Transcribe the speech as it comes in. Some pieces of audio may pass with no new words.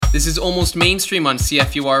This is Almost Mainstream on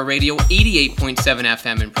CFUR Radio 88.7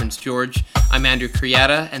 FM in Prince George. I'm Andrew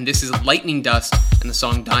Criata, and this is Lightning Dust and the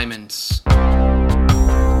song Diamonds.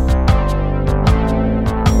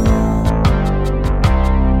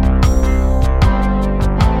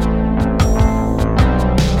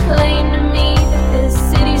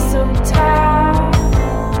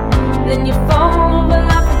 Then you fall over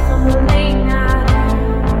laughing from the late night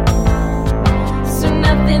air. So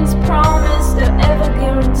nothing's promised or ever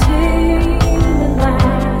guaranteed to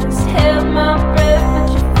last. Held my breath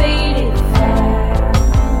but you faded fast.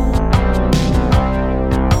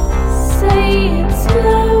 Say it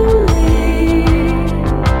slowly.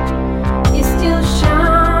 You still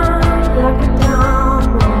shine like a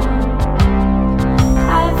diamond.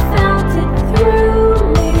 I felt it through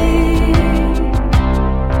me.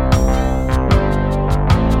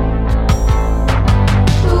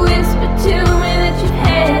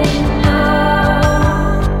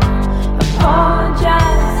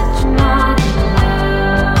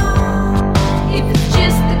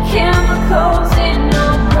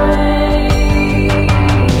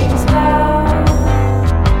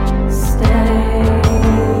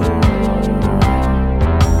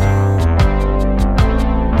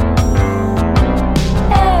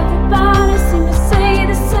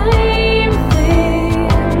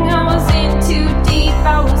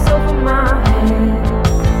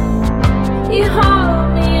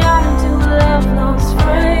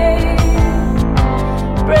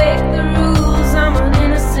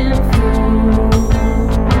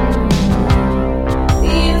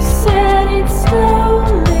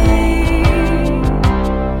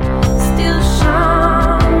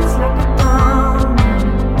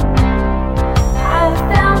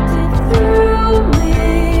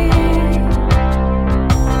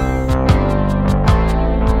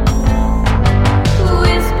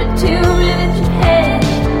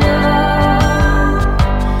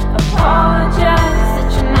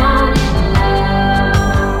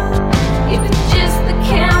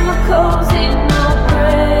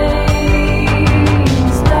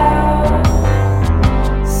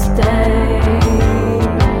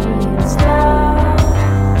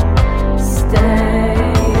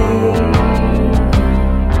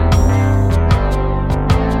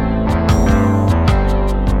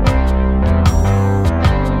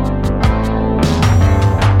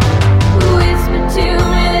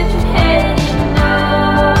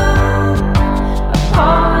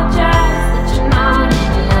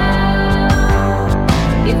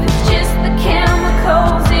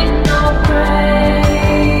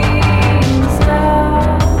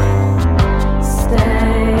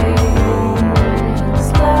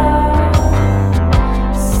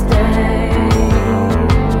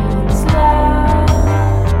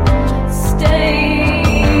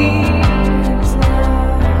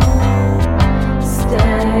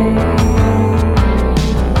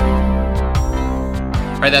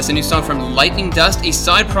 That's a new song from Lightning Dust, a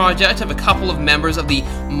side project of a couple of members of the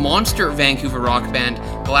monster Vancouver rock band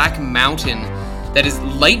Black Mountain. That is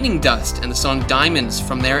Lightning Dust and the song Diamonds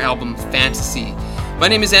from their album Fantasy. My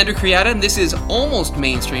name is Andrew Criata, and this is Almost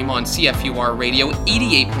Mainstream on CFUR Radio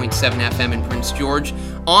 88.7 FM in Prince George,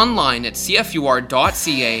 online at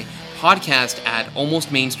cfur.ca, podcast at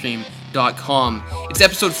almostmainstream.com. It's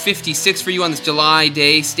episode 56 for you on this July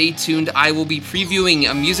day. Stay tuned. I will be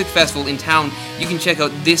previewing a music festival in town you can check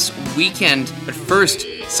out this weekend. But first,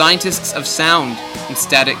 Scientists of Sound and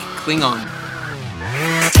Static Klingon.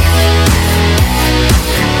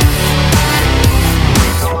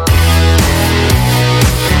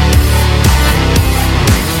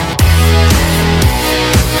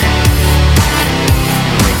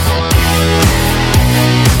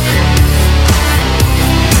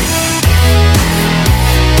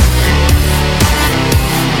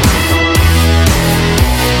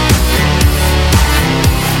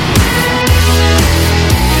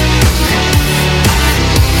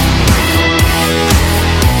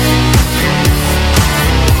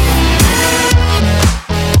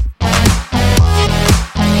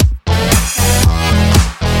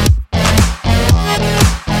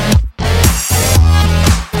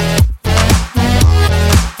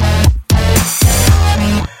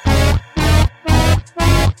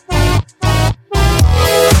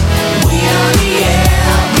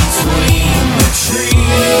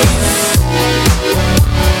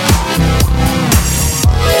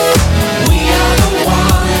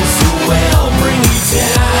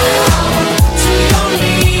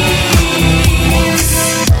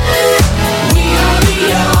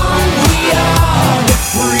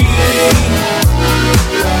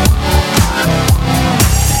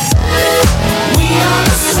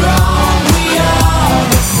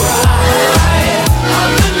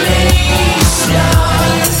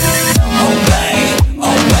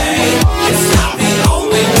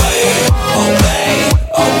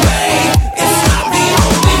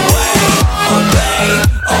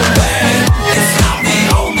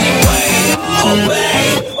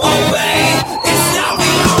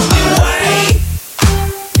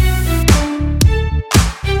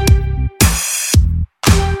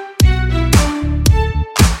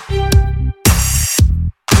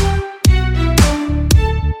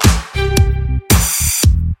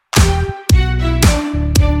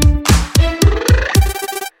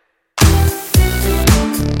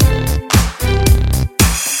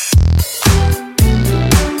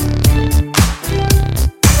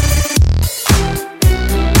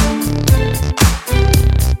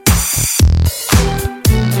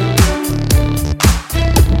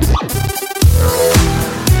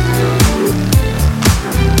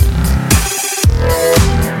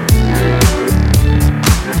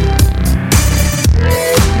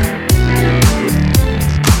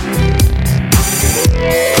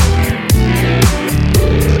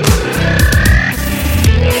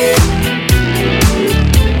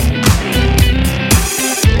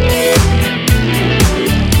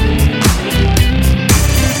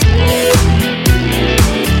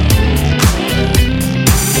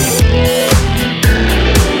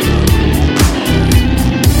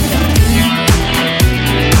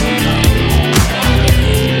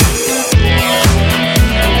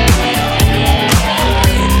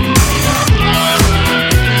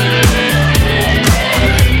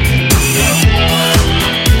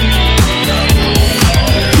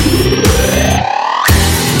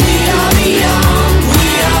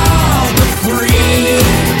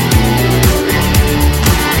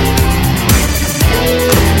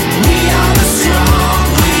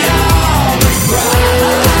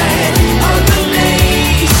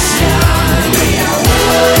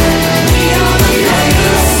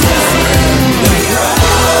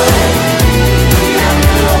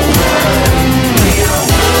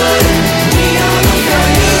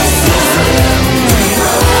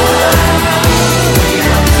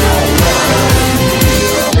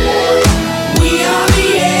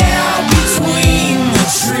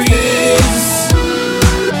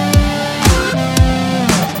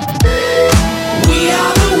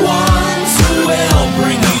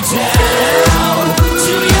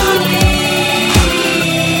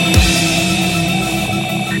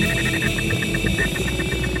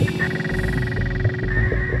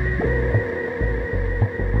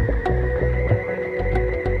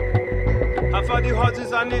 Half of the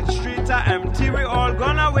houses on the street are empty. We all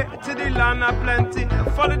gone away to the land of plenty.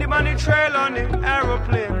 Follow the money trail on the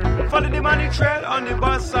aeroplane. Follow the money trail on the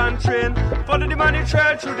bus and train. Follow the money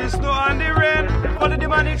trail through the snow and the rain. Follow the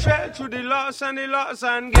money trail through the loss and gain.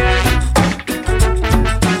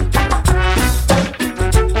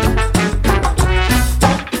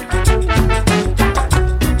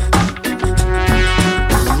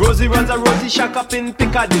 Rosie runs a roti shack up in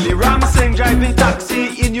Piccadilly. Ram Singh driving taxi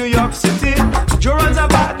in New York City. Joe runs a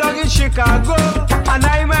bar dog in Chicago. And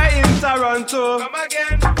I'm in Toronto. Come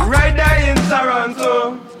again. Right there in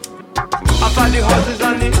Toronto. Half of the houses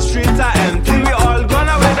on the street are empty. We all gone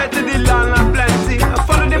away there to the land of plenty.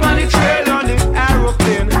 Follow the money trail on the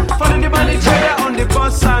aeroplane. Follow the money trail on the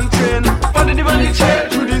bus and train. Follow the money trail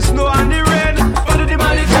through the snow and the rain. Follow the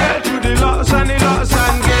money trail through the loss and gain.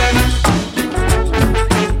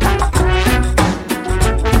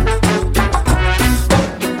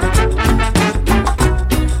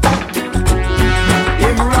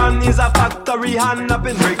 Imran is a factory hand up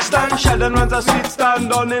in Brixton. Sheldon runs a sweet stand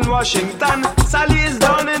down in Washington. Sally is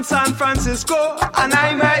down in San Francisco. And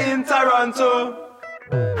I'm here in Toronto.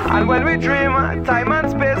 And when we dream, time and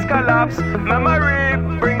space collapse.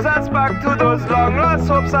 Memory brings us back to those long lost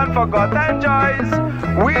hopes and forgotten joys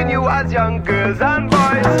we knew as young girls and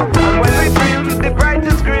boys. And when we dream, the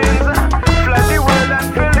brightest screens flood the world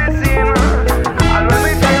and fill the scene. And when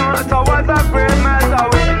we dream towards a great melt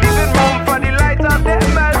away, leaving room for the light of the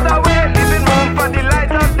melt away, leaving room for the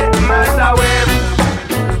light of the melt away.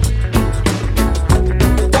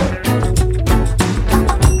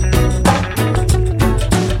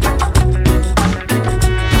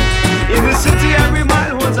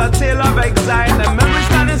 A tale of exile, and memories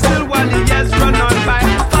standing still while the years run on by.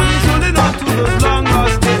 Families holding on to those long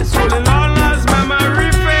lost days, holding on as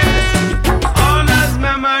memory fades, on as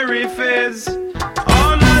memory fades,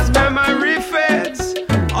 on as memory fades,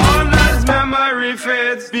 on as memory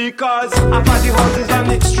fades. Because half of the houses on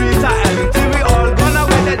the street are empty. We all gone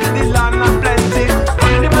away there to the land of plenty.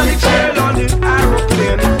 Follow the money trail on the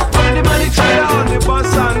aeroplane. Follow the money trail on the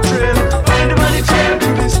bus and train. Follow the money trail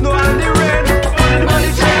through the snow and the rain. Follow the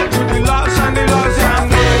money trail through the loss and gain. The loss and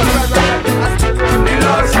gain. The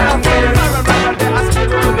loss and gain.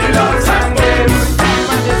 The loss and gain. The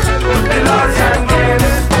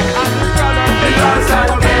loss and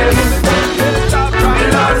gain.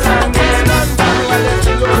 The loss and gain.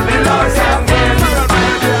 The loss and gain.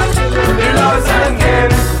 The loss and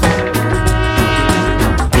gain.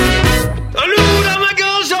 Allora ma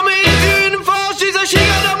cosa mi in forsi se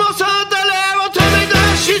sciga da mossata levo te mi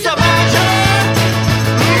dasci sabaja.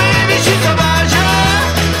 Maybe she's sabaja.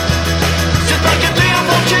 J'espère que tu es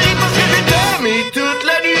mon chéri parce que j'ai dormi toute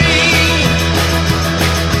la nuit.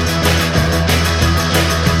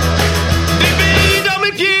 Des billes dans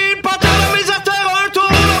mes pieds, patin dans mes artères, retour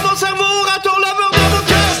dans mon cerveau, raton laveur dans mon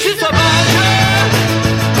cœur. Je suis sabaja.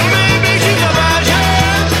 Maybe she's sabaja.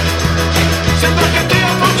 J'espère que tu es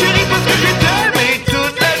mon chéri parce que j'ai dormi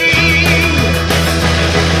toute la nuit.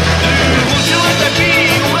 Roule sur le tapis,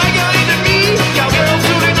 on regarde les demi, carburant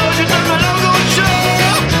sous les dents, je donne ma langue au chat.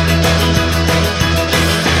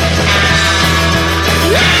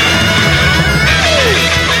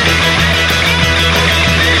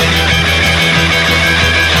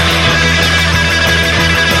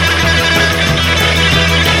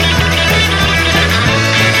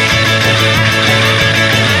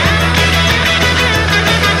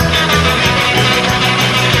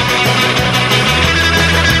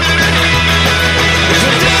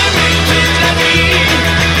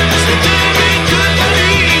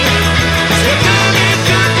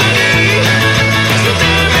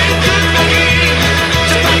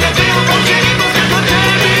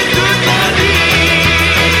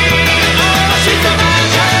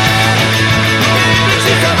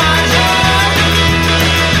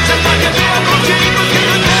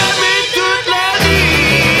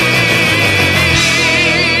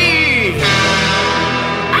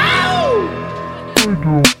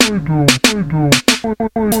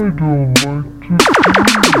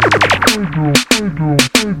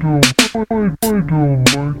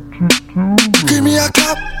 Give me a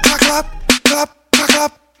clap, clap, clap, clap, clap,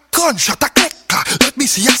 clap. Gunshot, a click, clap. Let me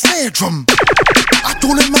see a snare drum. À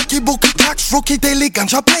tous les mecs qui book tracks, rookie daily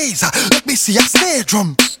ganja blaze. Let me see a snare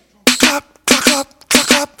drum. Clap, clap, clap, clap,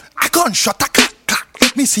 clap. A gunshot, a click, clap.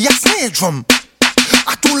 Let me see a snare drum.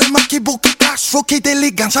 À tous les mecs qui book tracks, rookie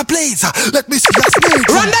daily ganja blaze. Let me see a snare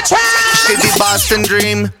drum. Run the track! J'ai dit Boston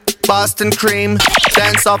Dream, Boston Cream.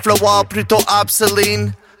 Dance off le wall, plutôt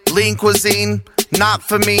obsolete. Lean cuisine, not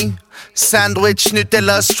for me. Sandwich,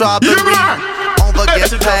 Nutella, strawberry. on va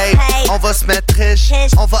get paid, on va se mettre riche,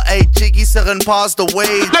 on va être jiggy sur une passe de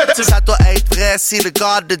weed. Ça doit être vrai si le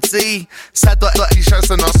gars le dit, ça doit être t-shirt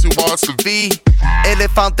sans assurance de vie.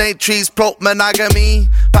 Elephant ain't trees, pro monogamy.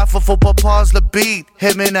 Parfois faut pas pause le beat,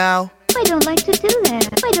 hit me now. I don't like to do that.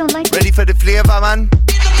 I don't like to. Ready for the flavor, man?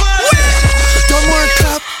 Donne-moi un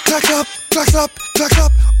clap, clap, clap, clap, clap, clap,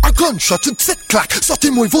 clap. Un gunshot, une petite claque,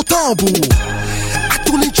 sortez-moi vos tambours. À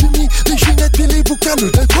tous les Jimmy, les Ginettes et les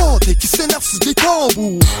boucaneux d'un côté qui s'énervent sur des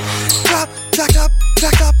tambours. Clap, clap, clap,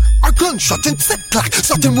 clap, clap. Un gunshot, une petite claque,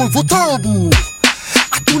 sortez-moi vos tambours.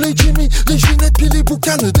 À tous les Jimmy, les Ginettes et les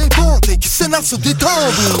boucaneux d'un côté qui s'énervent sur des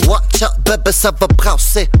tambours. Watch out, bébé, ça va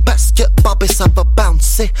brasser. Parce que Bobby, ça va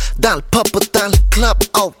bouncer. Dans le pub ou dans le club,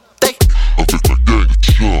 all day. Avec la gang de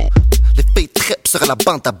chum. Les filles trip sur la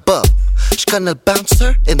bande à Bob. J'connais le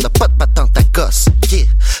bouncer et le pote ma tante à gosse. Yeah,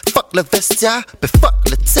 fuck le vestiaire, mais fuck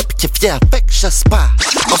le type qui vient avec, j'espère.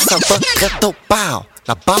 On s'en va très au bar.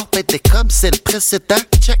 La barre était comme c'est le précédent.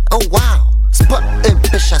 Check, oh wow. C'est pas une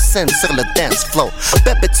biche à scène sur le dance floor.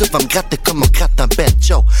 Bébé, tu vas me gratter comme on gratte un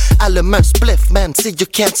banjo. Allume un spliff, man, si you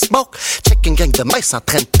can't smoke. Check une gang de mice en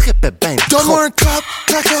train de tripper ben trop. Donne-moi un clap,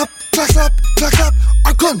 clap, clap, clap, clap, clap, clap.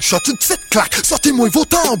 Un gunshot, une petite claque, sortez-moi vos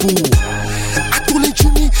tambours. À tous les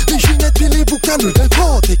Jimmy, les Ginettes et les boucaneux d'un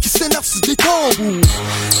côté qui s'énervent sur des tambours.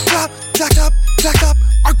 Clap, clap, clap, clap, clap.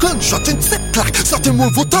 Un gunshot, une petite claque, sortez-moi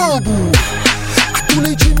vos tambours. À tous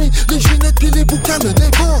les Jimmy, les Ginettes et les boucaneux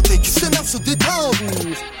d'un côté qui s'énervent sur des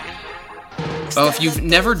tambours. Well, if you've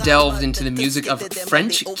never delved into the music of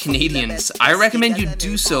French Canadians, I recommend you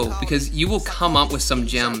do so because you will come up with some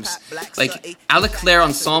gems. Like A La Claire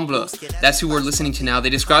Ensemble, that's who we're listening to now. They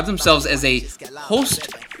describe themselves as a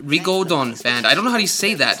post-rigodon band. I don't know how you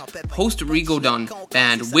say that. Post-rigodon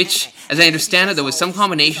band, which, as I understand it, though, is some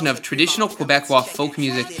combination of traditional Quebecois folk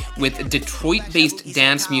music with Detroit-based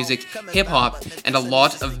dance music, hip-hop, and a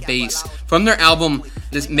lot of bass. From their album,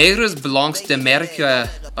 Les Maigres Blancs d'Amérique,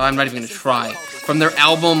 I'm not even going to try. From their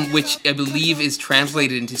album, which I believe is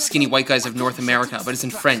translated into Skinny White Guys of North America, but it's in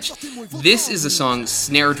French. This is the song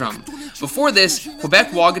Snare Drum. Before this,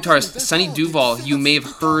 Quebecois guitarist Sonny Duval, you may have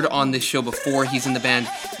heard on this show before. He's in the band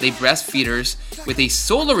Les Breastfeeders with a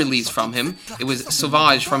solo release from him. It was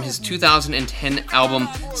Sauvage from his 2010 album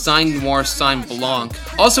Sign Noir, Sign Blanc.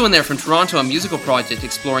 Also in there from Toronto, a musical project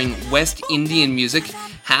exploring West Indian music.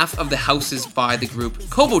 Half of the houses by the group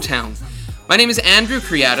Cobotown. My name is Andrew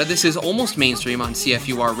Criada. This is Almost Mainstream on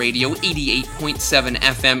CFUR Radio, 88.7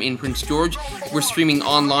 FM in Prince George. We're streaming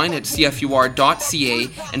online at cfur.ca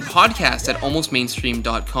and podcast at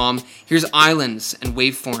almostmainstream.com. Here's Islands and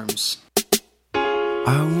Waveforms.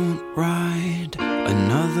 I won't ride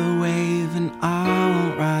another wave and I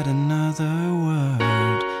won't write another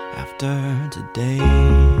word after today.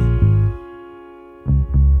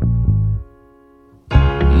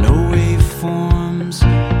 No waveforms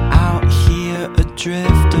out here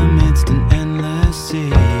adrift amidst an endless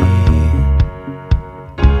sea,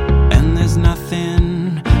 and there's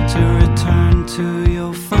nothing to return to.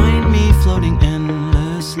 You'll find me floating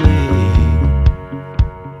endlessly.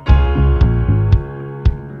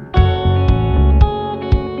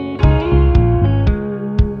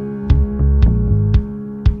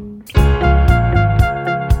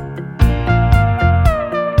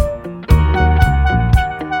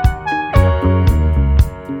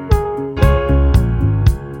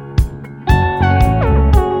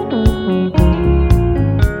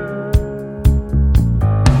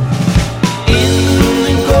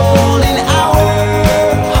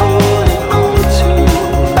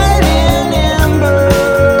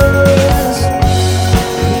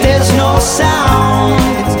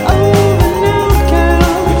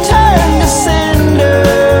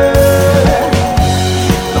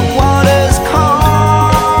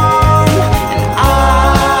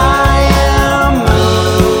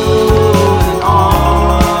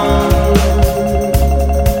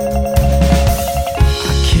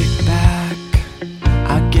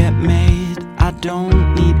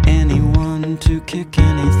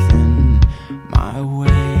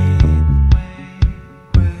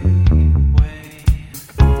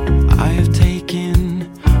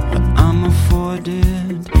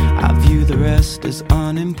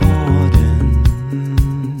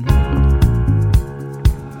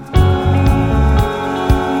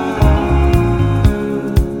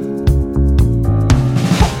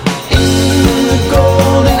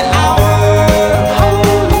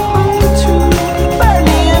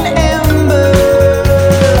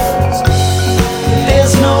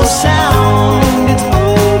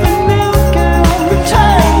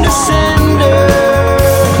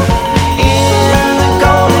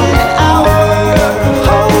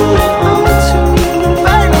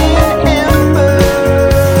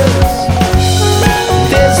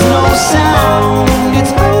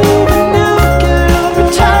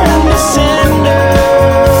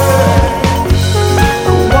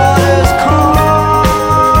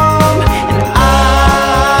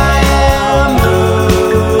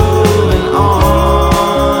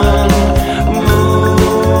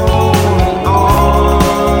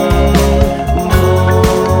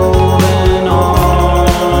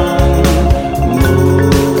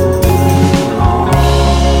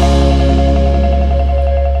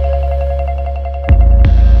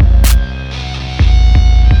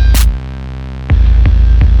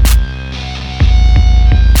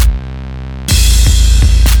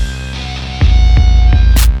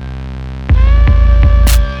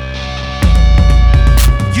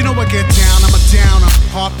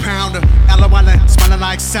 Heart pounder, LOL, smelling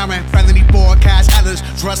like sarin. Felony broadcast, Ellis,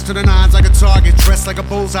 dressed to the nines like a target. Dressed like a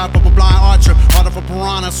bullseye, but a blind archer. Heart of a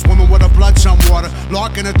piranha, swimming with a blood chum water.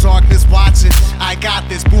 Lark in the darkness, watching. I got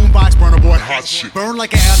this, boombox burner boy, hot shit. Burn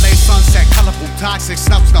like an LA sunset, colorful, toxic,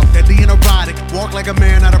 snuff, deadly and erotic. Walk like a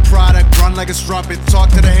man out of product, run like a strumpet.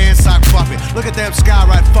 Talk to the hand sock puppet. Look at them sky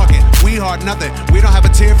right, fuck it. We hard nothing, we don't have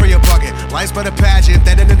a tear for your bucket. Life's but a pageant,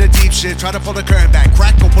 that into the deep shit. Try to pull the curtain back,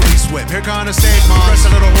 crack the police whip. Here come the stage mom, press a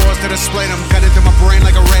little horse to display them. Cut into my brain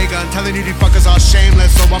like a ray gun. Telling you these fuckers are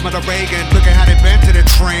shameless, so I'm at a Reagan. Look at how they bent to the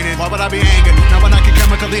training. Why would I be angry? Now when I can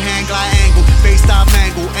chemically hang, glide angle. Face stop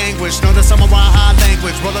mangle, anguish. Know that someone want high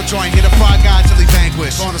language. Roll a joint, hit a fried guy till he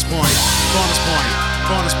vanquish. Bonus point, bonus point,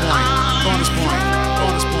 bonus point, bonus point,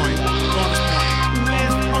 bonus point, bonus point.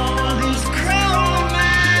 With all this crowd,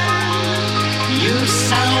 you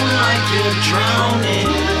sound like you're drowning.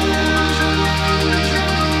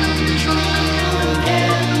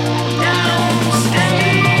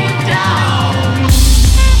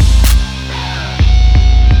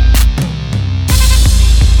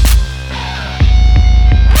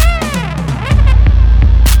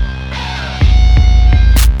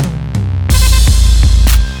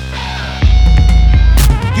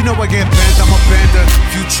 You know I get bent, I'm a bender.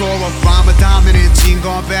 Futura, rhyme dominant, gene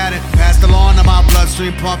gone batting. Passed along to my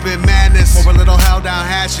bloodstream, pumping madness. For a little hell down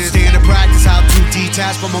hashes. Stand to practice how to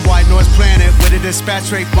detach from a white noise planet. With a dispatch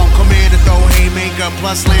straight from commander, throw haymaker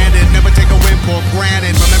plus landed. Never take a win for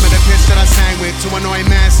granted. Remember the pitch that I sang with to annoy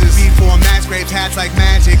masses. Before mass graves, hats like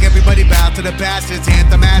magic. Everybody bow to the bastards.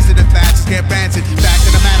 Anthem master, the fastest get rancid. Back to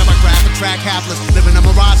the matter, I grab a track hapless. Living a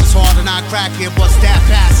mirage is hard and I crack here. What's that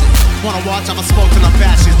passing? Wanna watch, I'ma smoke till I'm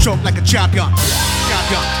fashion. Choke like a champion.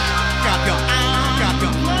 Champion. Champion. Champion.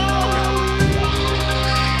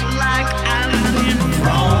 Like I've been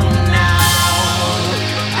thrown now.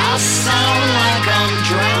 I sound like I'm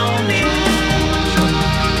drowning.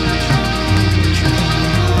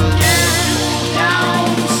 Get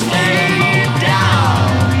down, stay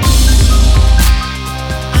down.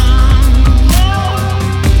 I'm low.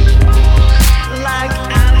 Like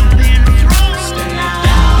I've been thrown now.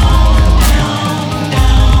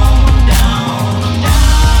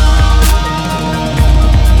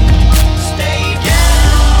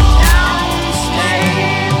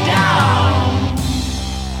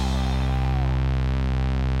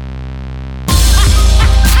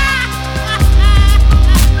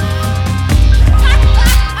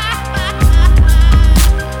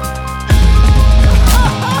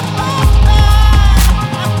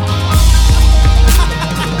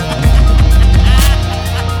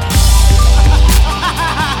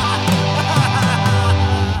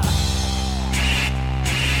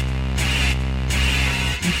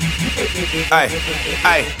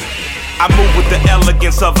 Ay, I move with the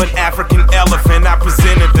elegance of an African elephant. I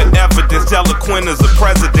presented the evidence, eloquent as a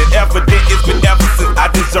president. Evident it's been ever since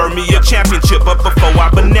I deserve me a championship. But before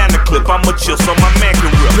I banana clip, I'ma chill so my man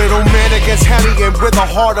can rip. Little man against hellion with the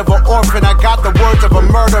heart of an orphan. I got the words of a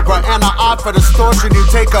murderer and an eye for distortion. You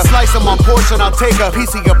take a slice of my portion, I'll take a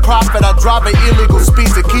piece of your profit. I drive an illegal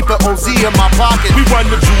speed to keep it OZ in my pocket. We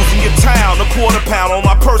run the jewels in your town, a quarter pound on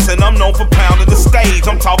my person. I'm known for pounding the stage,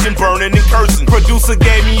 I'm talking burning and cursing. Producer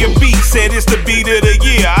gave me a beat, said it's the beat of the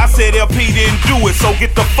year. I said LP didn't do it, so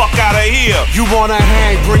get the fuck out of here. You wanna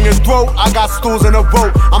hang, bring your throat, I got stools in a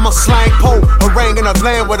rope. I'm a slang pope, haranguing a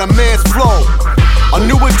land with a man's flow. A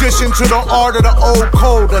new addition to the art of the old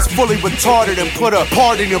code that's fully retarded and put a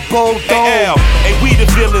part in your bold dome. Hey, L, hey, we the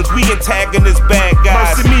villains, we antagonists, bad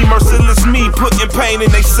guys. Mercy me, merciless me, putting pain in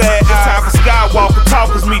they sad eyes. It's time for Skywalker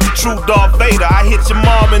talkers, meet the true Darth Vader. I hit your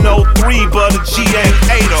mom in 03, but a G ain't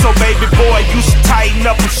 8. So baby boy, you should tighten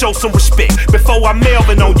up and show some respect. Before I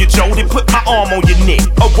Melvin on your Joe, they put my arm on your neck.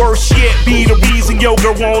 Or worse yet, be the reason your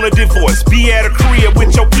girl want a divorce. Be at a crib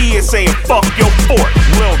with your kids saying fuck your fort,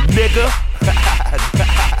 little nigga.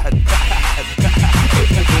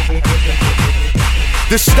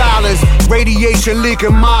 This style is radiation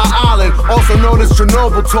leaking my island, also known as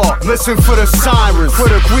Chernobyl talk. Listen for the sirens,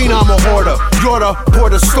 for the green I'm a hoarder. You're the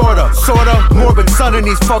porter sorta, sorta morbid son in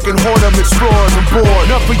these fucking whoredom explorers and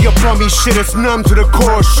bored. Enough of your bummy shit, it's numb to the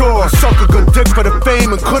core. Sure, suck a good dick for the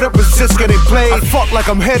fame and couldn't resist getting played. I fuck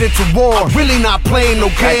like I'm headed to war, I'm really not playing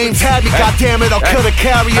no games. Have me, goddammit, I'll kill the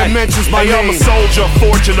carrier mentions my name. I'm a soldier,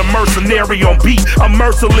 fortune, a mercenary on beat. I'm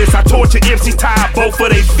merciless, I torture MCs, tie both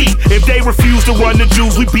of their feet. If they refuse to run the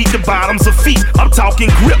we beat the bottoms of feet. I'm talking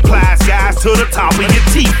grip plies, guys, to the top of your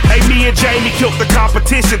teeth. Hey, me and Jamie killed the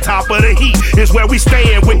competition, top of the heat is where we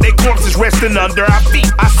stand with their corpses resting under our feet.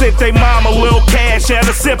 I sent they mom a little cash and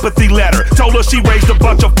a sympathy letter. Told her she raised a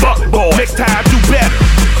bunch of fuck boys. Next time, do better,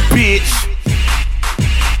 bitch.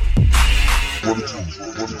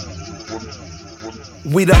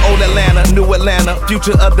 We the old Atlanta, new Atlanta,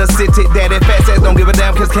 future of the city. Daddy fat says don't give a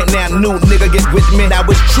damn, cause can't now new nigga get with me. Now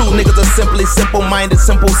it's true, niggas are simply simple-minded,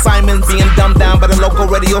 simple Simons, being dumbed down by the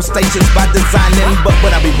local radio stations by designing. But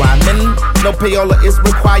when I be rhyming, no payola is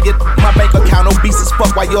required. My bank account obese as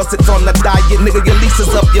fuck while yours sits on the diet. Nigga, your lease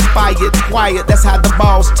is up, you're fired. Quiet, that's how the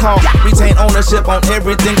balls talk. Retain ownership on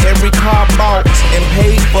everything, every car bought and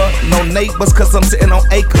paid for. No neighbors, cause I'm sitting on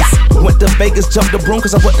acres. Went to Vegas, jumped the broom,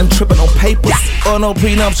 cause I wasn't tripping on papers. Or no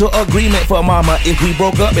prenuptial agreement for mama. If we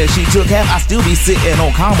broke up and she took half, I still be sitting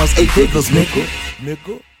on commas. 8 figures, nigga.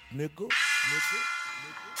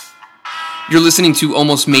 You're listening to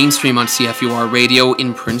Almost Mainstream on CFUR Radio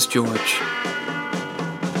in Prince George.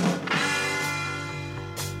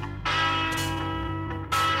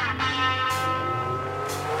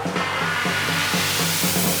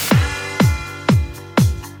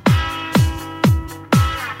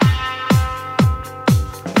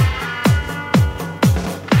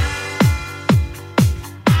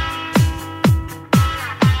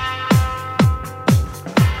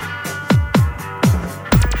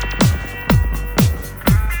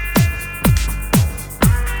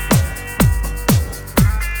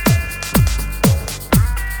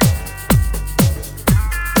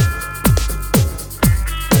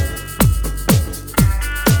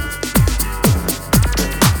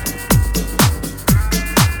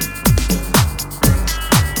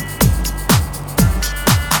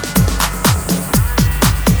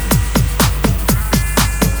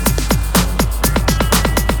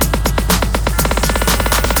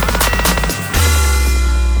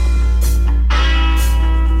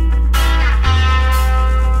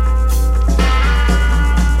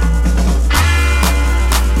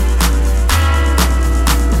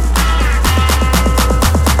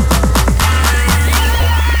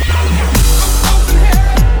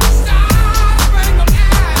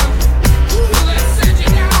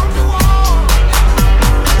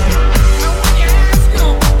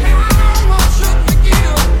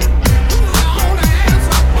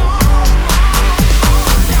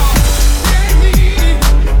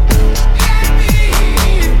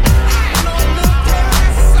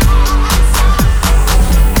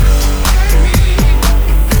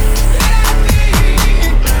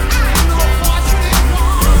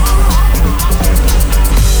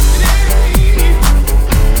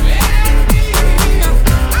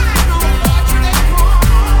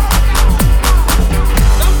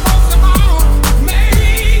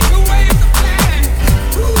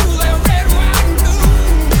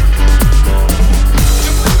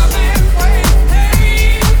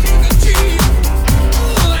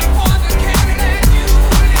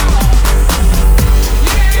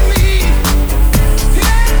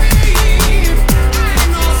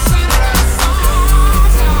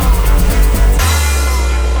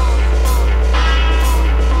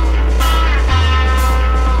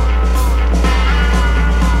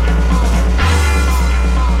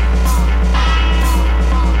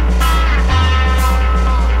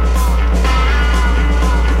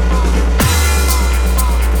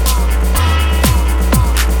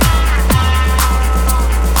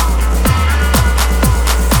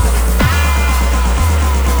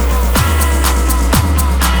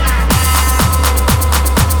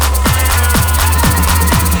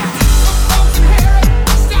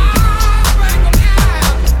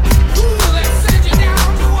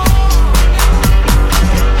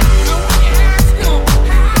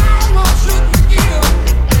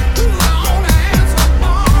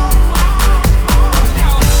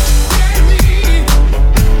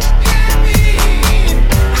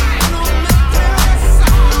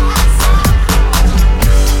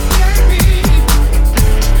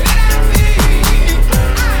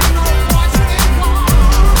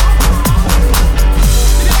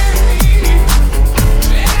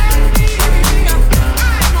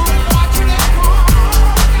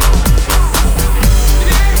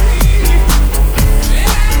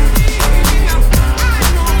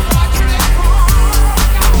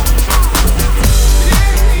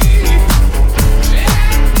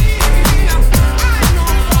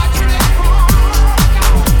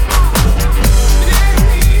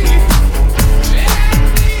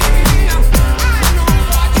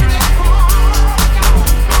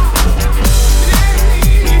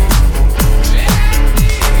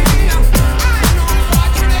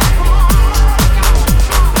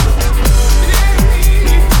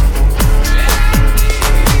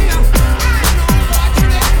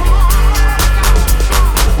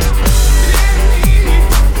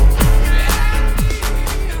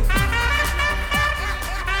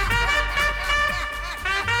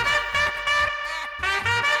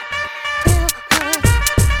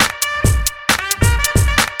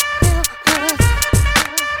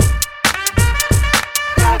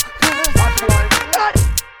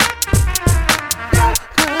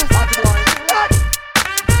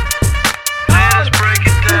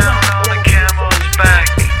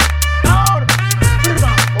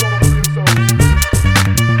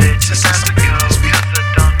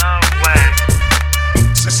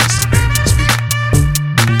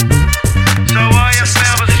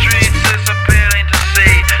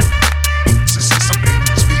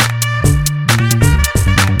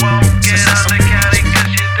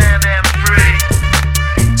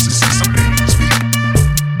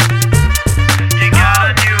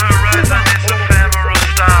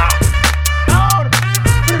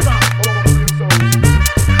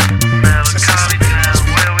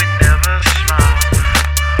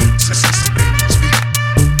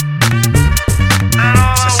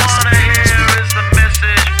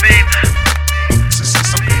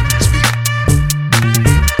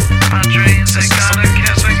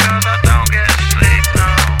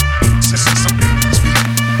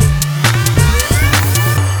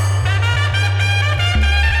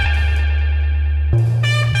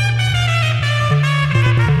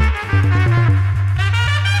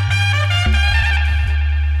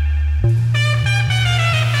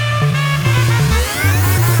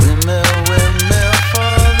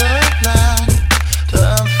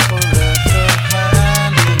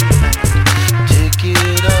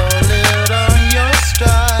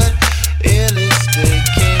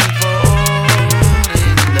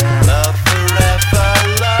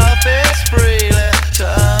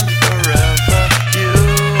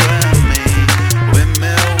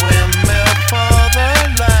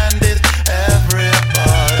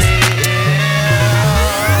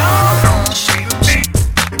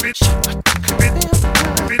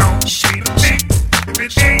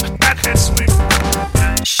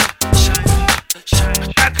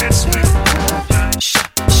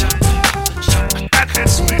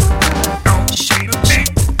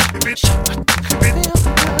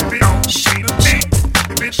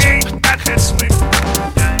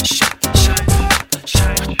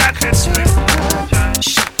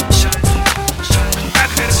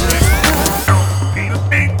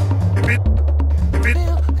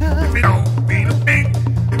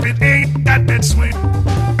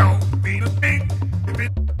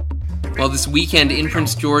 this weekend in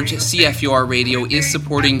Prince George, CFUR Radio is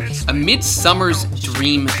supporting a Midsummer's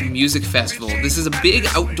Dream Music Festival. This is a big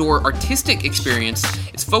outdoor artistic experience.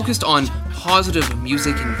 It's focused on positive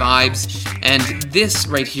music and vibes, and this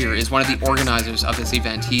right here is one of the organizers of this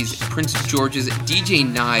event. He's Prince George's DJ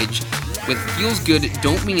Nige with Feels Good,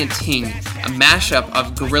 Don't Mean a Ting, a mashup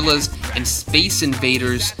of Gorillaz and Space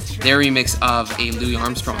Invaders, their remix of a Louis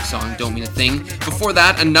Armstrong song, Don't Mean a Thing. Before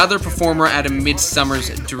that, another performer at a Midsummer's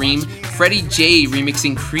Dream, Freddie J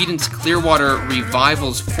remixing Creedence Clearwater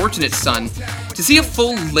Revival's Fortunate Son. To see a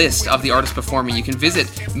full list of the artists performing, you can visit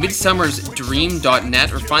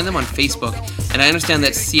midsummersdream.net or find them on Facebook. And I understand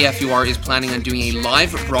that CFUR is planning on doing a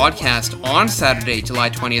live broadcast on Saturday,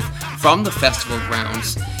 July 20th from the festival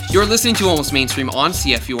grounds. You're listening to Almost Mainstream on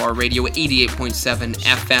CFUR Radio 88.7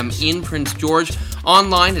 FM in Prince George,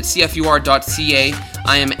 online at cfur.ca.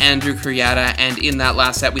 I am Andrew Kuriata, and in that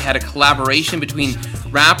last set we had a collaboration between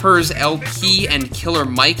rappers LP and Killer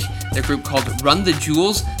Mike, their group called Run the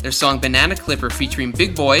Jewels, their song Banana Clipper featuring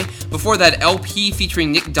Big Boy. Before that, LP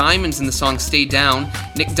featuring Nick Diamonds in the song Stay Down.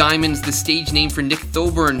 Nick Diamonds, the stage name for Nick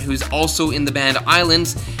Thoburn, who's also in the band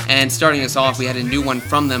Islands. And starting us off, we had a new one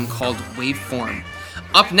from them called Waveform.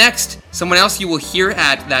 Up next, someone else you will hear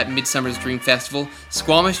at that Midsummer's Dream Festival,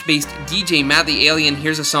 Squamish-based DJ Matt the Alien.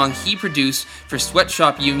 Here's a song he produced for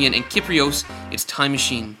Sweatshop Union and Kyprios. It's Time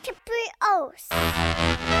Machine. Kyprios.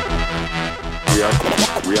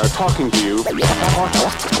 We are talking to you from the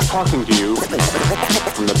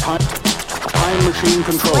Time Machine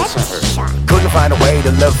Control Center. Couldn't find a way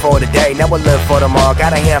to live for today, now I live for tomorrow.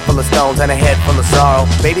 Got a handful of stones and a head full of sorrow.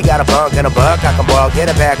 Baby got a bunk and a buck I can borrow. Get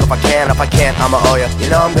it back if I can, if I can't I'ma owe ya. You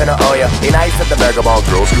know I'm gonna owe ya. Be nice at the vagabond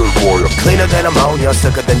girls, good for ya. Cleaner than ammonia,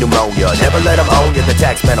 sicker than pneumonia. Never let them own ya, the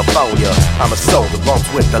tax man will phone ya. I'm a soul that roams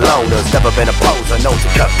with the loners. Never been a poser, known to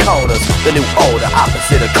cut corners. The new order,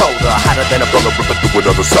 opposite of colder. Hotter than a bullet ripping through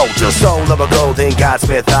another soldier. Soul of a golden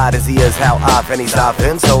godsmith, odd as he is, how often he's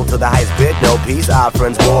often sold to the highest bid, no peace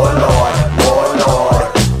offerings. Warlord,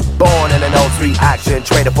 warlord. Born in an old street action,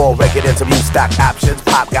 traded for record into new stock options.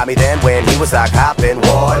 Pop got me then when he was out hopping.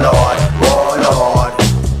 Warlord, warlord.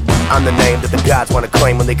 I'm the name that the gods wanna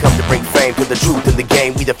claim when they come to bring fame to the truth in the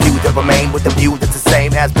game. We the few that remain with the view that's the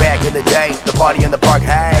same as back in the day. The party in the park,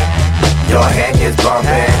 hey. Your head is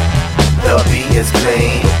bumping, the beat is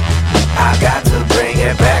clean. I got to bring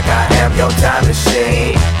it back, I am your time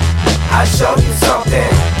machine. I show you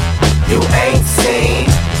something you ain't seen.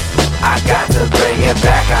 I got to bring it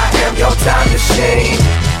back, I am your time machine.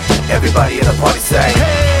 Everybody in the party say,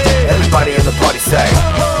 everybody in the party say,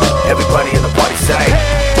 everybody in the party say,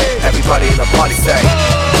 everybody in the party say,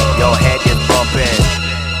 your head is bumping.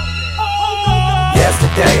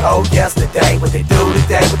 Yesterday, oh yesterday, what they do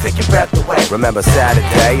today will take your breath away. Remember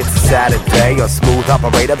Saturday, it's a Saturday. On Smooth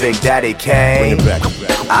Operator, Big Daddy Kane. Bring it back.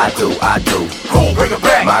 I do. Who bring it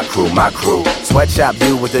back? My crew. Sweatshop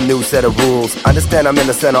you with a new set of rules. Understand I'm in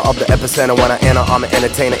the center of the epicenter. When I enter, I'm an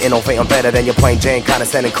entertainer, innovate. I'm better than your plain Jane,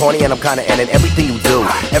 condescending, corny, and I'm kinda ending everything you do.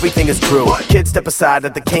 Everything is true. Kids step aside,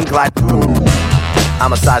 let the king glide through.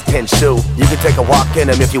 I'm a size 10 shoe. You can take a walk in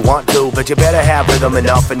them if you want to, but you better have rhythm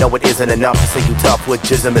enough and know it isn't enough to say you tough with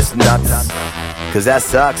jism nuts. Cause that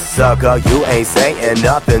sucks, sucker. You ain't saying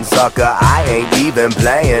nothing, sucker. I ain't even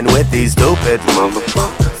playing with these stupid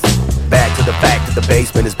motherfuckers. Back to the fact that the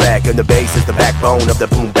basement is back, and the bass is the backbone of the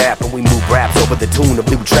boom bap. And we move raps over the tune of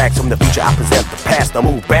new tracks. From the future I present the past, I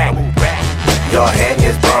move back. Your head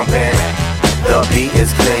is bumping, the beat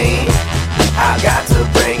is clean. I got to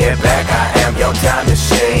bring it back, I am your time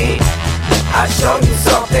machine. I show you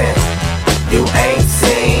something you ain't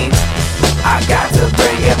seen. I got to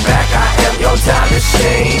bring it back, I am your time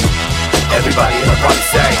machine. Everybody in the party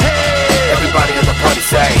say, everybody in the party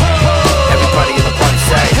say, everybody in the party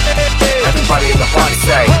say, everybody in the party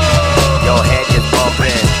say, your head is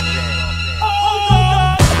bumping.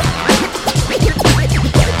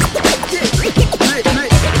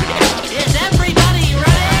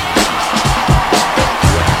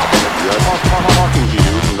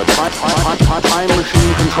 Time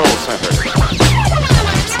Machine Control Center.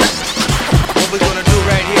 What we're gonna do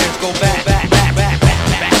right here is go back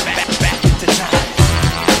into time.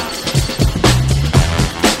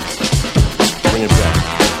 Bring it back.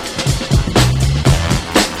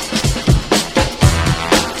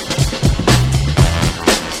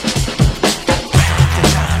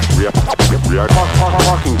 We are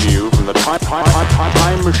talking to you from the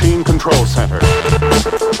Time Machine Control Center.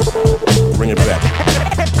 Bring it back.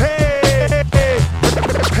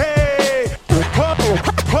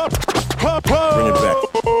 Bring it back.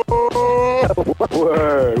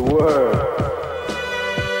 Word.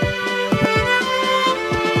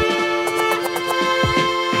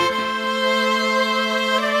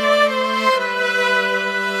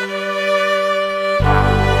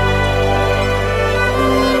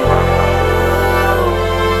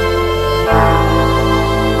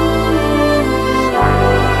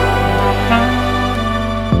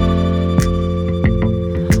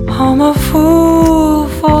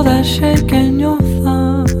 that shake in your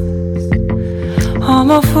thoughts.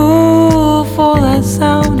 I'm a fool for that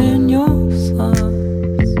sound in your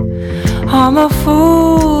songs. I'm a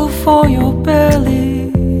fool for your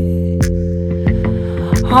belly.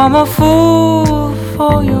 I'm a fool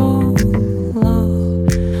for your love.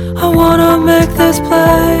 I wanna make this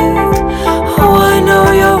play. Oh, I know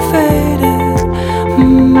you're faded,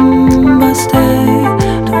 but stay,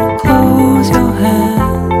 don't close your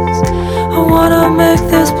hands. I wanna make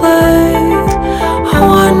this play. Oh,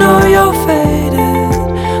 I know you're faded,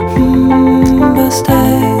 but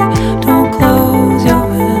stay, don't close your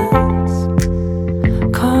hands.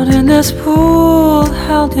 Caught in this pool,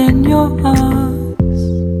 held in your arms.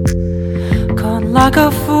 Caught like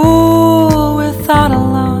a fool without a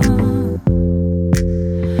line.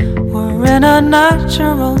 We're in a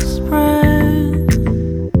natural spring,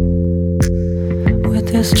 with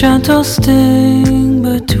this gentle sting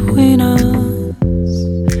between us.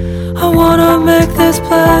 I wanna make this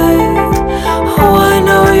play. Oh, I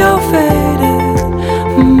know you're faded,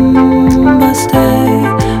 but stay,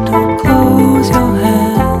 don't close your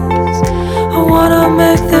hands. I wanna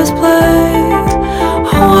make this play.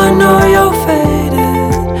 Oh, I know you're faded,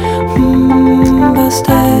 but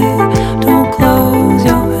stay, don't close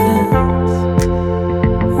your hands.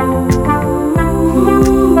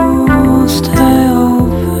 Ooh, stay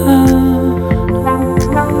open.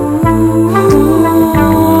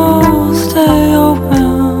 Ooh, stay open.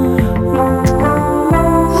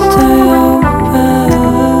 Stay open.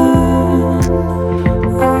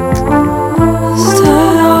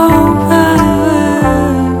 Stay open.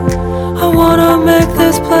 I wanna make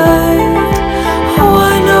this play. Oh,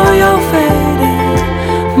 I know you're faded,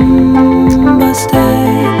 but stay,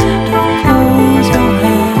 don't close your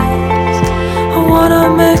hands. I wanna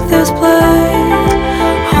make this play.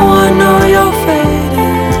 Oh, I know you're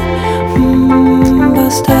faded,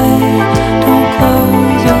 but stay, don't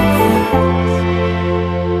close your hands.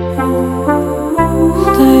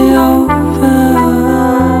 Stay open.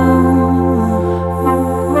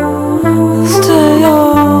 Stay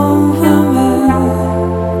open, babe.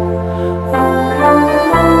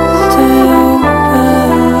 Stay open.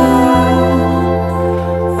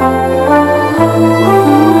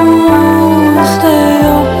 Stay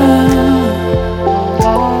open.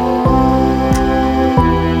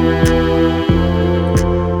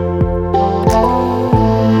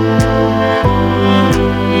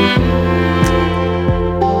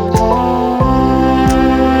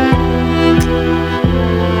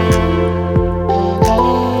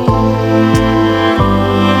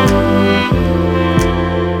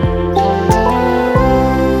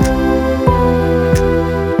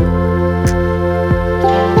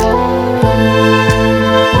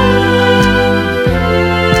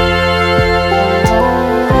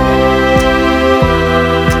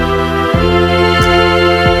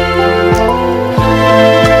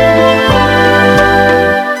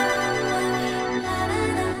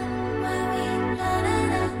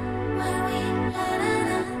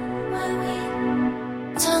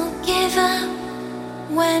 Don't give up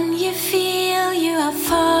when you feel you are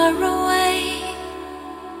far away.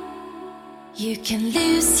 You can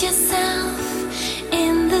lose yourself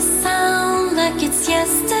in the sound like it's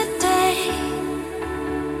yesterday.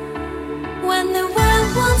 When the world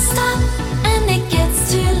won't stop and it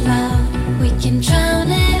gets too loud, we can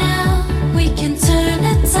drown it out, we can turn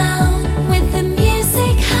it down. With the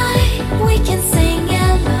music high, we can sing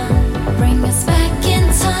along. Bring us back in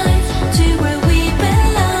time to where we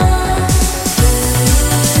belong.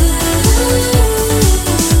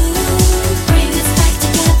 Bring us back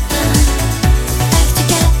together, back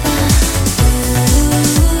together.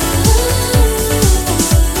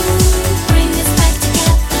 Bring us back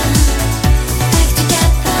together, back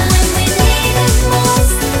together. When we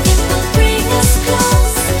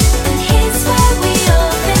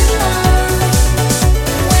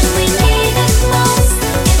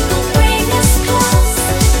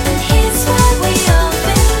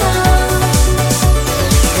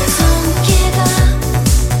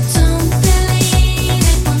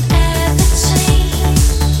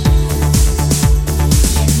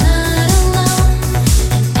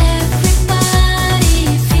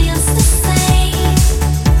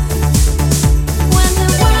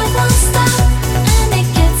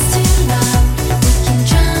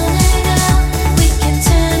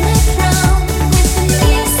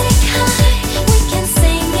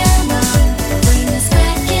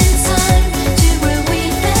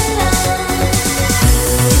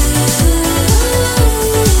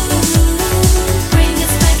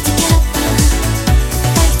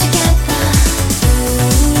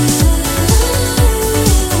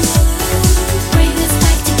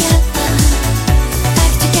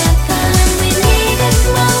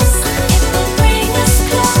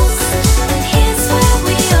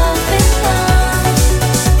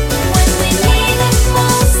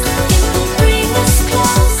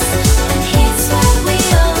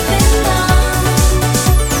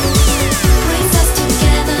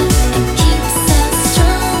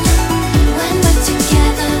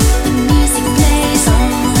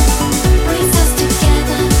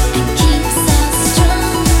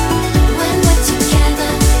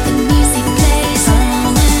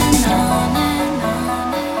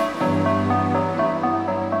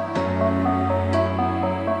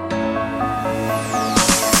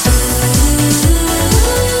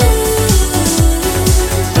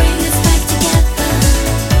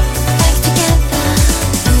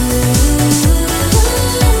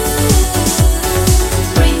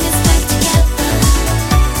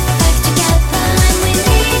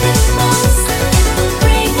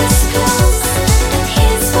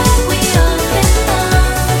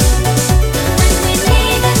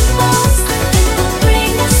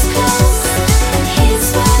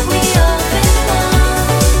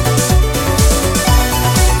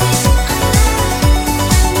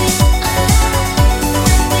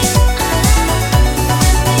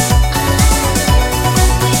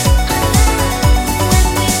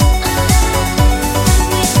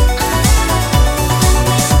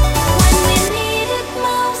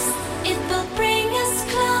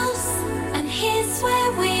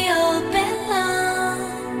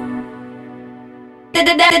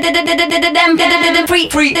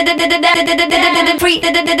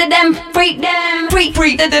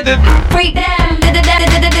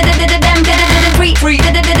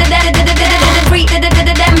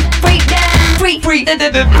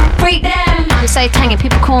I'm so tangy,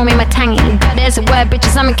 people call me my tangy. But there's a word,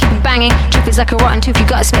 bitches, I'ma keep it banging. Truth is like a rotten tooth, you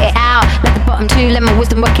gotta spit it out. Let the bottom two, let my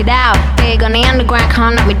wisdom work it out. Big on the underground,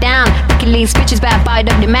 can't knock me down. Wicked leaves, bitches, better buy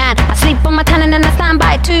up demand. I sleep on my talent and I stand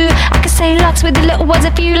by it too. I can say lots with the little words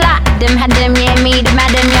if you like them. Had them, yeah, me, the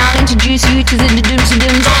madam, yeah. I'll introduce you to the dooms.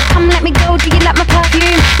 Come let me go, do you like my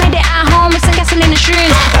perfume? Made it at home with some gasoline and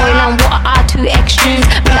shrooms. Oil and water are two extremes.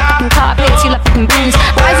 We like fucking carpets, you like fucking brooms.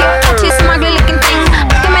 Why is your artist smugly looking thing?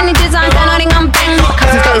 Look at many designs, they're nodding on bang. My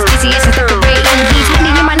cousin's got his DCS, he's decorating. He's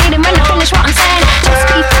handy, you might need him when I finish what I'm saying. Just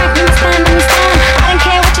be frank, you understand. I don't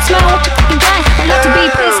care what you smell, what you fucking drink. I love to be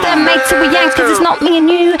pissed and made till we yanks. Cause it's not me and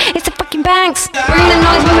you, it's the fucking banks. Bring the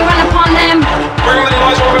noise when we run upon them. Bring the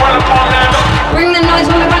noise when we run upon them. Bring the noise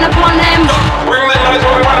when we run upon them. Bring the noise when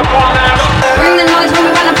we run upon them. Bring the noise when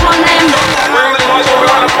we run upon them. Bring the noise when we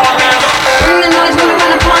run upon them. Bring the noise when we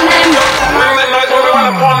run upon them. Bring the noise when we run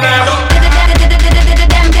upon them.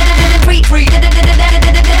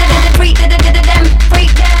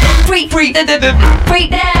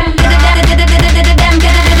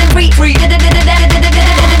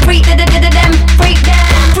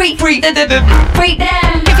 Freak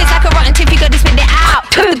them. If it's like a rotten tooth, you gotta spit it out.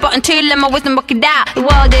 Put the button two, let my wisdom work it out. The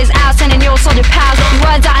world is out, sending your soldier pals. The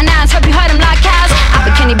words I announce, hope you heard them like cows.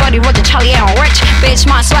 Albert Kenny, Buddy, Roger, Charlie, Aaron, Rich. Bitch,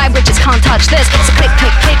 my swag, bitches can't touch this. So click,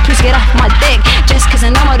 please get off my dick. Just cause I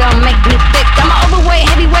know I don't make me thick. I'm an overweight,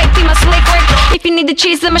 heavyweight, be my slick Rick. If you need the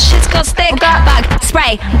cheese, then my shit's got stick. Bag,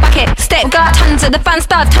 spray, bucket, stick. Got tons of the fun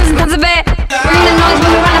stuff, tons and tons of it. Bring the noise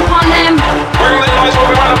when we run upon them. Bring the noise when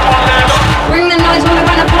we run upon them. Bring the noise when we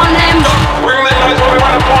run upon them. Bring the noise when we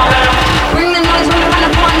run upon them. Bring the noise when we run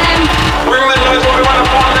upon them. Bring the noise when we run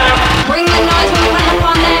upon them. Bring the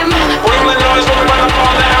noise when we run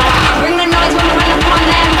upon them. Bring the noise when we run upon them. Bring the noise when we run upon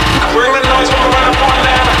them. Bring the noise when we run upon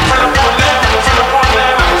them. Run upon them. Run upon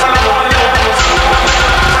them. Run upon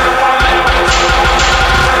them.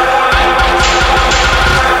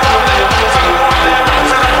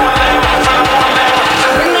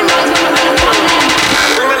 Bring the noise when we run upon them. Bring the noise when we run upon them.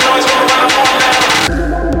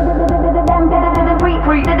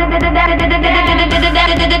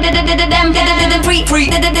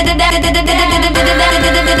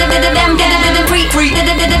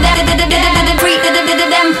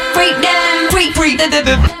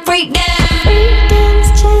 Freedom's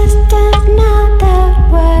just another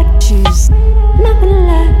word. Choose nothing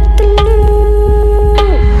left to lose.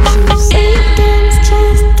 Freedom's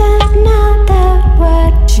just another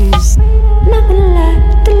word. Choose nothing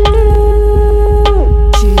left to lose.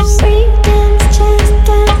 Choose freedom's just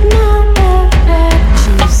another word.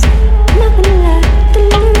 Choose nothing left to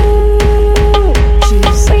lose.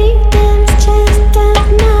 Choose freedom's just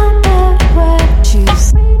another word. Choose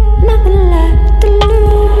nothing left to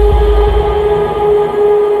lose.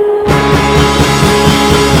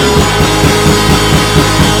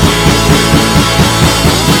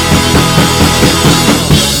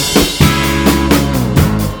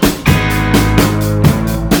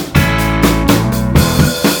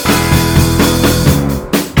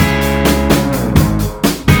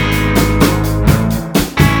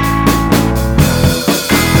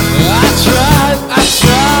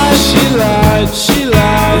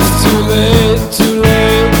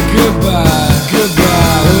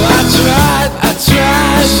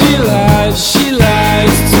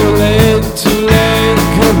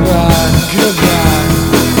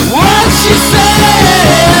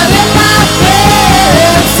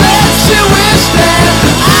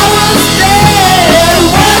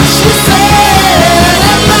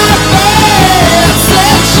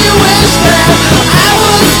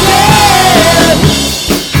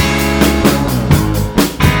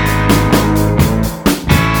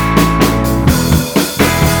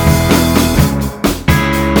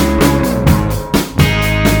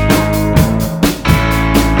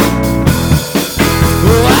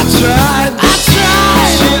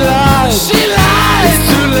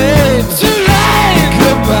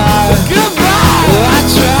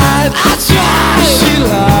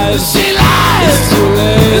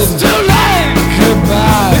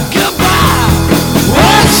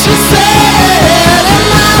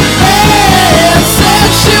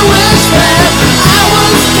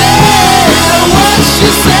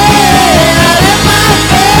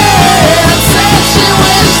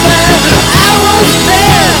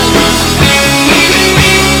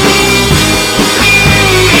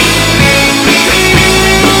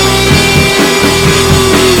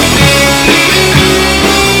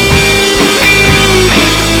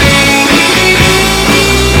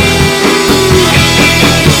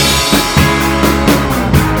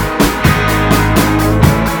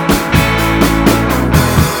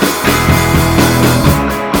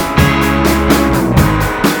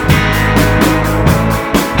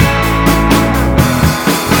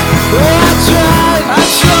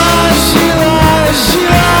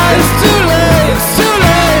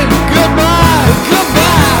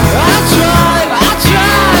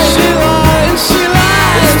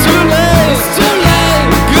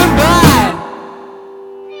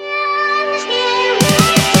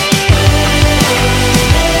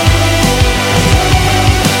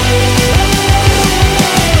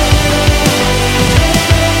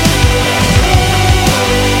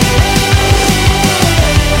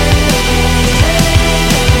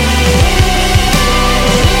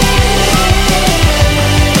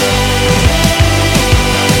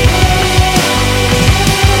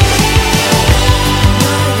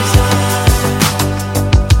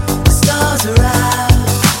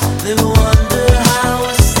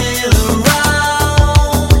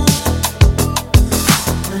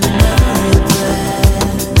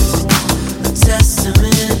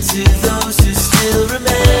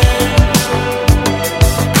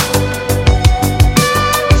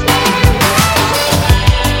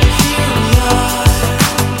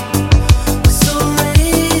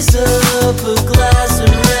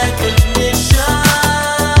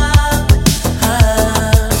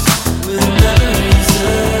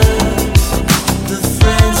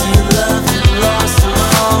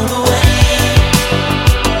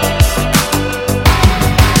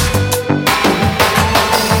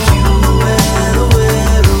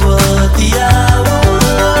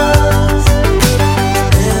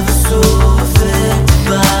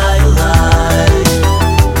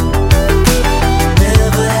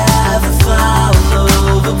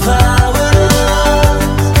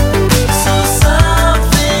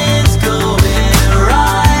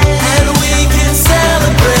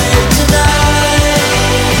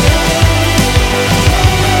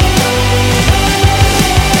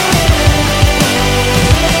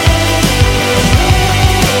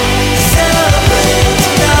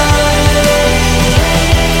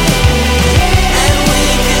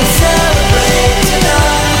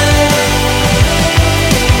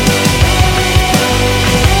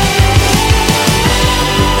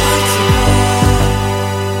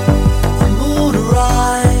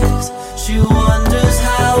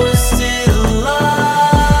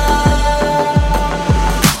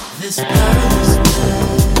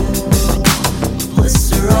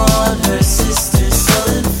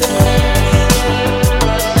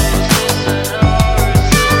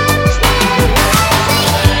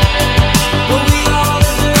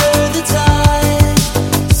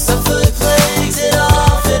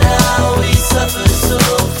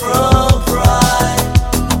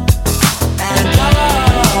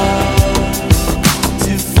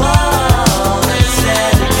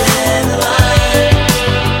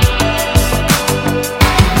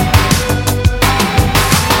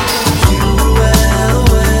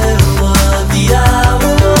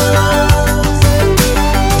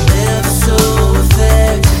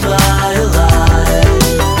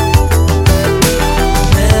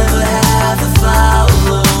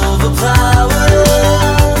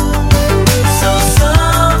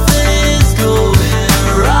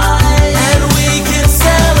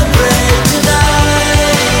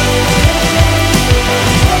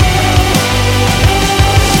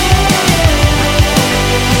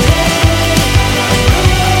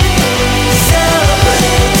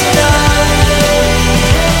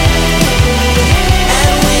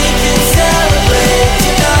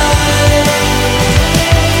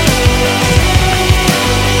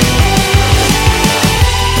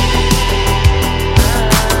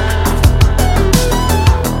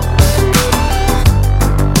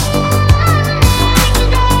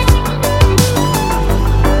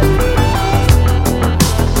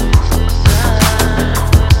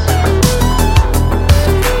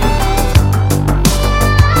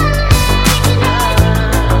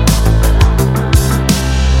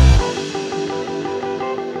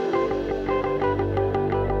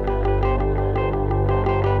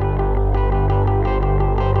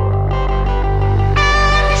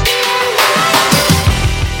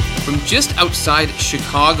 just outside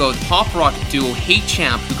Chicago, the pop rock duo Hate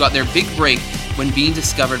Champ, who got their big break when being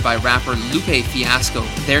discovered by rapper Lupe Fiasco,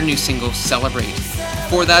 their new single, Celebrate.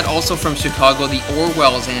 Before that, also from Chicago, the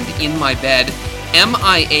Orwells and In My Bed,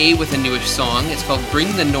 MIA with a newish song. It's called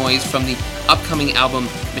Bring the Noise from the upcoming album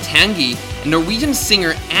Matangi. And Norwegian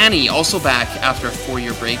singer Annie, also back after a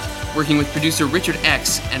 4-year break, working with producer Richard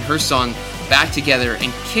X and her song Back Together,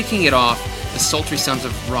 and kicking it off, the sultry sounds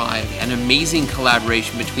of Rye, an amazing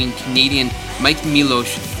collaboration between Canadian Mike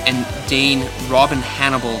Milosh and Dane Robin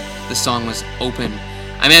Hannibal. The song was Open.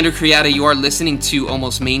 I'm Andrew Criada. You are listening to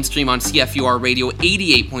Almost Mainstream on CFUR Radio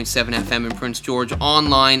 88.7 FM in Prince George,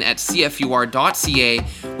 online at cfur.ca.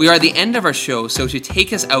 We are at the end of our show, so to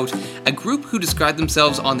take us out, a group who describe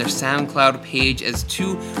themselves on their SoundCloud page as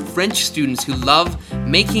 2 French students who love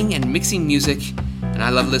making and mixing music, and I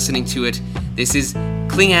love listening to it. This is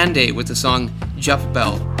Klingande with the song Jup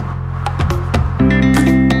Bell. Thank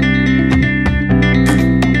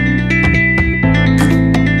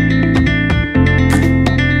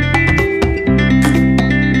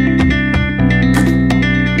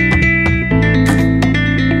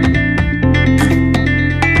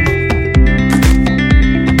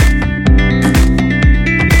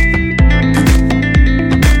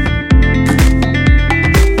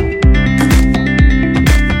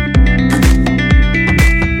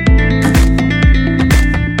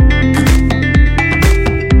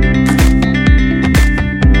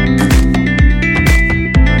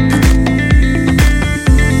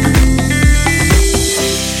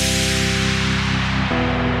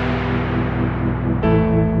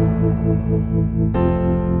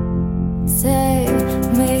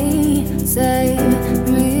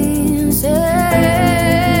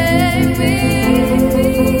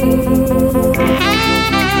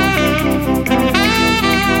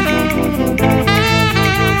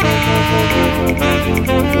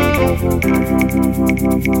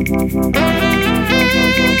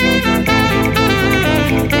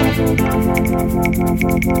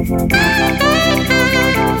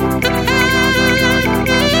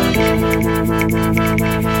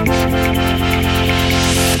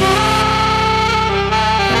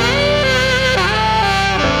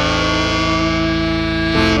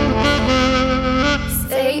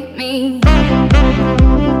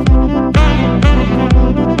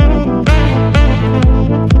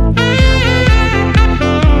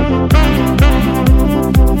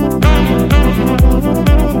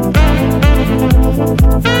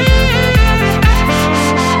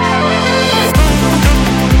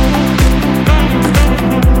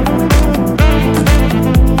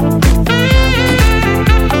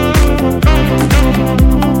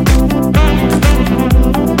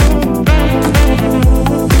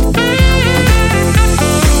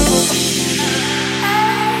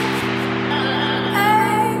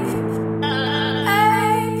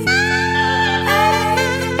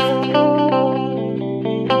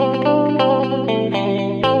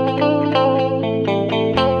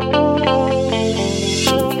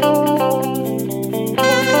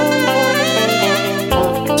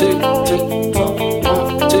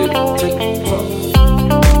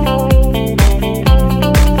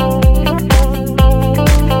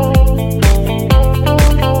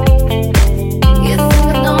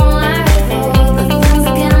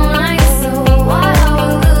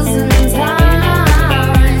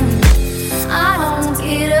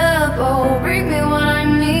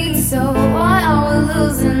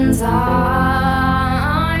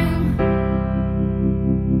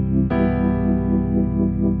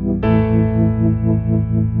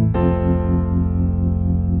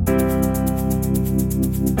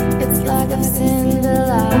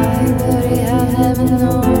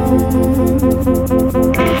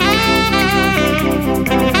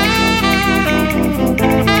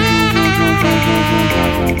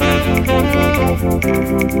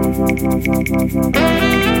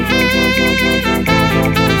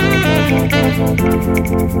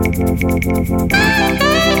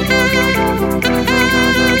you.